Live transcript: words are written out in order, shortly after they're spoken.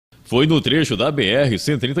Foi no trecho da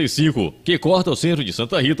BR-135, que corta o centro de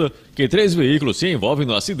Santa Rita, que 3 veículos se envolvem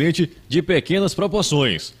no acidente de pequenas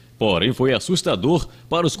proporções. Porém, foi assustador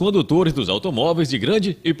para os condutores dos automóveis de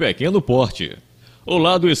grande e pequeno porte. O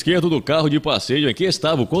lado esquerdo do carro de passeio em que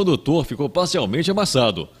estava o condutor ficou parcialmente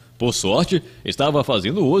amassado. Por sorte, estava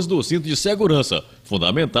fazendo uso do cinto de segurança,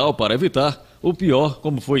 fundamental para evitar o pior,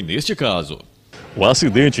 como foi neste caso. O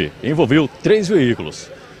acidente envolveu 3 veículos.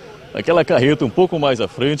 Aquela carreta um pouco mais à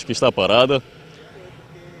frente que está parada,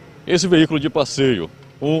 esse veículo de passeio,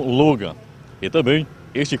 um Logan, e também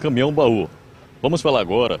este caminhão-baú. Vamos falar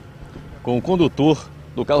agora com o condutor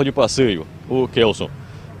do carro de passeio, o Kelson.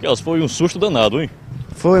 Kelson, foi um susto danado, hein?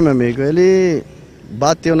 Foi, meu amigo. Ele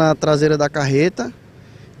bateu na traseira da carreta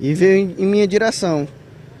e veio em minha direção.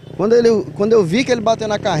 Quando eu vi que ele bateu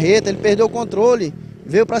na carreta, ele perdeu o controle,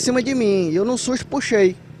 veio para cima de mim. E eu, no susto,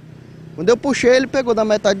 puxei. Quando eu puxei, ele pegou da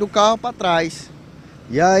metade do carro para trás.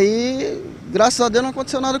 E aí, graças a Deus, não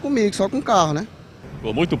aconteceu nada comigo, só com o carro, né?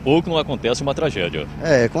 Por muito pouco não acontece uma tragédia.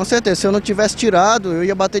 É, com certeza. Se eu não tivesse tirado, eu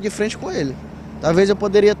ia bater de frente com ele. Talvez eu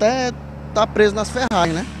poderia até estar preso nas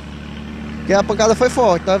ferragens, né? Porque a pancada foi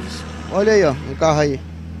forte, tá? Olha aí, ó, o carro aí.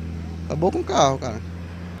 Acabou com o carro, cara.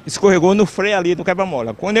 Escorregou no freio ali do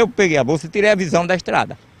quebra-mola. Quando eu peguei a bolsa, eu tirei a visão da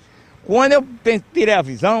estrada. Quando eu tirei a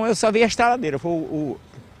visão, eu só vi a estradadeira.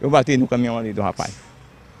 Eu bati no caminhão ali do rapaz,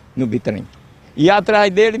 no bitrem. E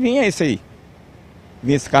atrás dele vinha esse aí.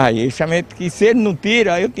 Vinha esse carro aí. Justamente que se ele não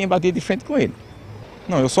tira, eu tinha batido de frente com ele.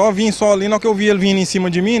 Não, eu só vim ali, na hora que eu vi ele vindo em cima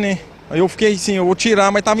de mim, né? Aí eu fiquei assim, eu vou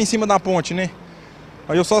tirar, mas tava em cima da ponte, né?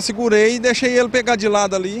 Aí eu só segurei e deixei ele pegar de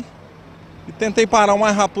lado ali. E tentei parar o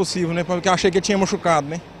mais rápido possível, né? Porque eu achei que ele tinha machucado,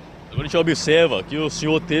 né? A gente observa que o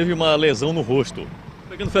senhor teve uma lesão no rosto.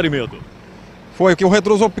 Pequeno ferimento. Foi que o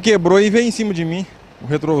retrovisor quebrou e veio em cima de mim. O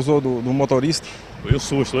retrovisor do motorista. Foi um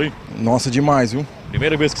susto, hein? Nossa, demais, viu?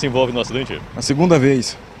 Primeira vez que se envolve no acidente? A segunda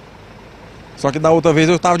vez. Só que da outra vez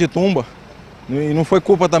eu tava de tumba. E não foi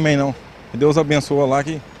culpa também, não. Deus abençoa lá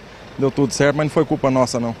que deu tudo certo, mas não foi culpa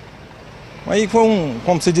nossa, não. Aí foi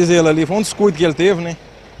como se diz ele ali, foi um descuido que ele teve, né?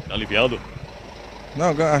 Tá aliviado?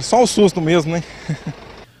 Não, só o susto mesmo, né?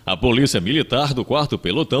 A polícia militar do 4º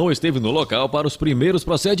pelotão esteve no local para os primeiros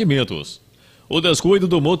procedimentos. O descuido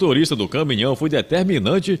do motorista do caminhão foi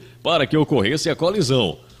determinante para que ocorresse a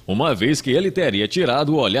colisão, uma vez que ele teria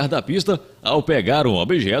tirado o olhar da pista ao pegar um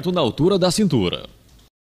objeto na altura da cintura.